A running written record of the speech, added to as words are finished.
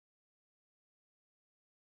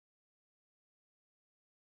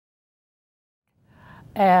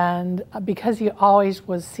And because he always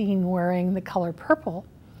was seen wearing the color purple,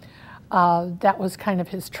 that was kind of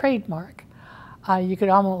his trademark. You could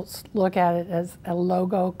almost look at it as a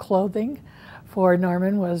logo clothing for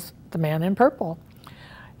Norman was the man in purple.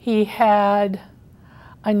 He had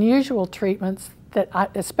unusual treatments,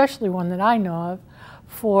 especially one that I know of,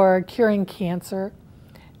 for curing cancer.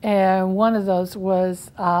 And one of those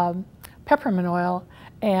was peppermint oil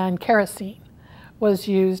and kerosene was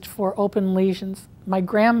used for open lesions. My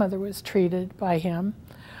grandmother was treated by him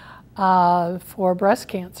for breast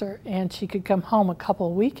cancer, and she could come home a couple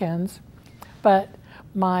of weekends, but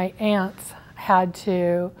my aunts had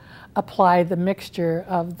to apply the mixture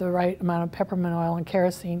of the right amount of peppermint oil and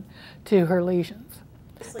kerosene to her lesions.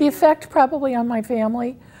 The effect probably on my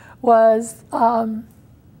family was a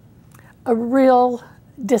real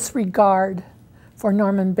disregard for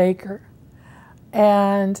Norman Baker.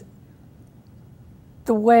 And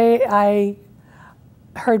the way I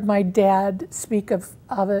heard my dad speak of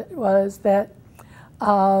it was that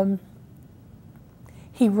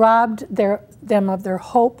he robbed them of their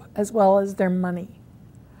hope as well as their money.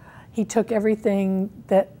 He took everything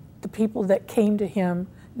that the people that came to him,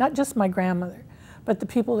 not just my grandmother, but the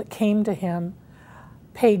people that came to him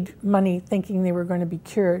paid money thinking they were going to be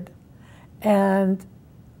cured. And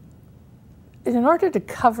in order to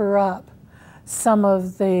cover up some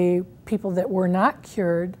of the people that were not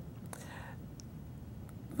cured,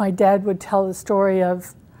 my dad would tell the story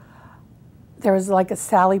of there was like a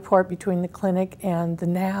sally port between the clinic and the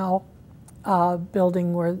now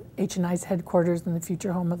building where H&I's headquarters and the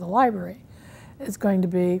future home of the library is going to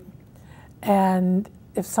be. And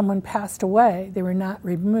if someone passed away, they were not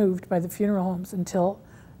removed by the funeral homes until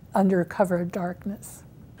under cover of darkness.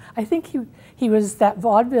 I think he was that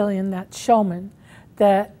vaudevillian, that showman,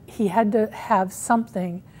 that he had to have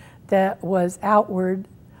something that was outward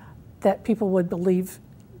that people would believe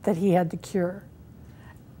that he had the cure.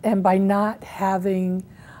 And by not having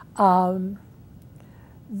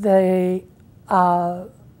the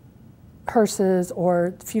hearses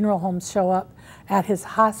or funeral homes show up at his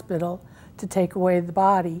hospital to take away the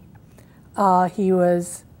body, he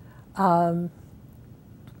was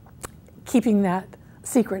keeping that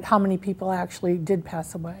secret, how many people actually did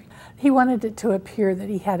pass away. He wanted it to appear that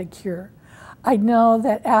he had a cure. I know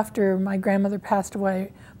that after my grandmother passed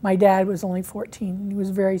away, my dad was only 14, and he was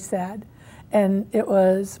very sad. And it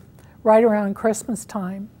was right around Christmas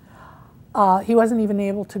time. He wasn't even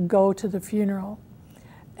able to go to the funeral.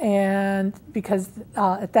 And because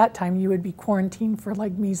at that time you would be quarantined for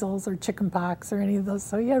like measles or chickenpox or any of those.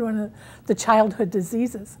 So he had one of the childhood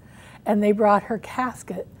diseases. And they brought her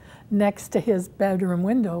casket next to his bedroom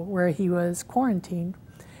window where he was quarantined.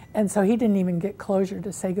 And so he didn't even get closure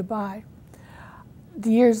to say goodbye.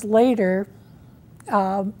 Years later,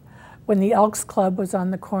 when the Elks Club was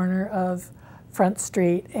on the corner of Front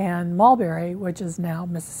Street and Mulberry, which is now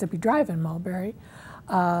Mississippi Drive in Mulberry,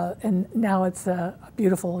 and now it's a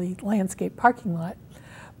beautifully landscaped parking lot.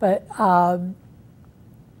 But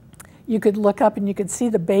you could look up and you could see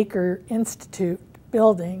the Baker Institute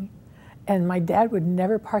building, and my dad would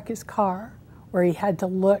never park his car where he had to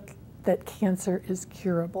look that cancer is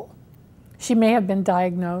curable. She may have been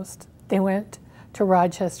diagnosed. They went to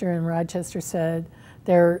Rochester, and Rochester said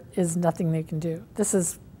there is nothing they can do. This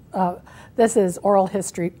is oral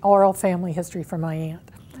family history from my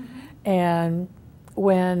aunt. Mm-hmm. And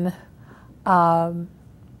when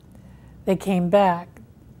they came back,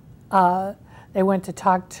 they went to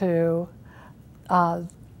talk to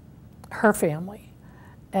her family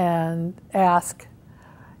and ask,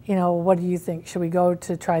 you know, what do you think? Should we go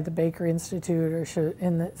to try the Baker Institute, or should?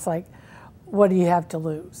 And it's like, what do you have to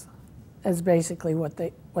lose? Is basically what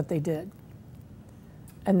they did.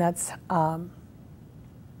 And that's,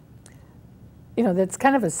 you know, that's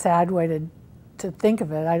kind of a sad way to think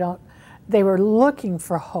of it. They were looking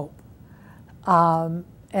for hope. And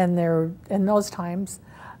in those times,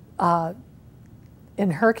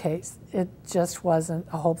 in her case, it just wasn't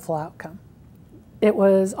a hopeful outcome. It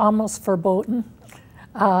was almost verboten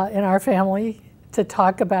in our family to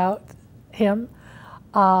talk about him.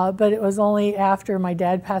 But it was only after my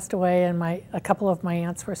dad passed away and a couple of my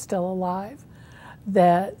aunts were still alive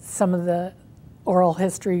that some of the oral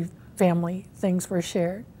history family things were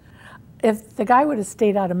shared. If the guy would have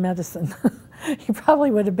stayed out of medicine, he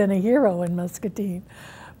probably would have been a hero in Muscatine,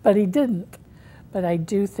 but he didn't. But I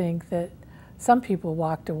do think that some people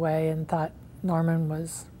walked away and thought Norman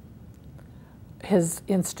was his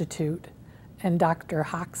institute and Dr.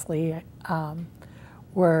 Hoxley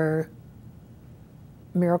were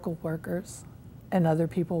miracle workers, and other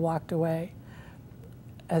people walked away,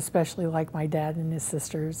 especially like my dad and his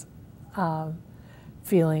sisters,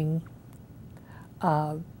 feeling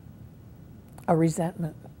a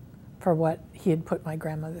resentment for what he had put my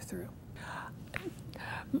grandmother through.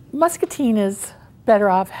 Muscatine is better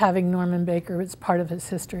off having Norman Baker as part of his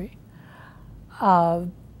history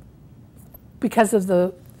because of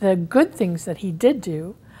the good things that he did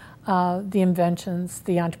do, the inventions,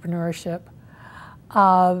 the entrepreneurship.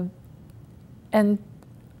 And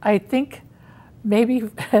I think maybe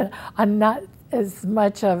I'm not as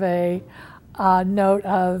much of a note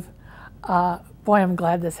of, boy, I'm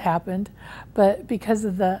glad this happened, but because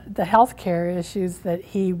of the healthcare issues that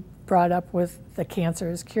he brought up with the cancer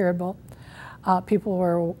is curable, people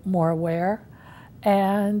were more aware,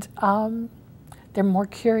 and they're more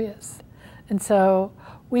curious. And so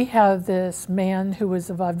we have this man who was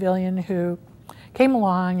a vaudevillian who came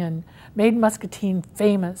along and made Muscatine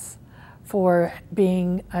famous for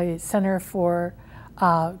being a center for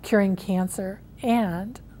curing cancer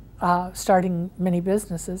and starting many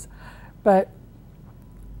businesses, but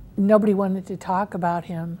nobody wanted to talk about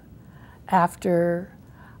him after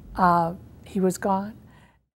he was gone.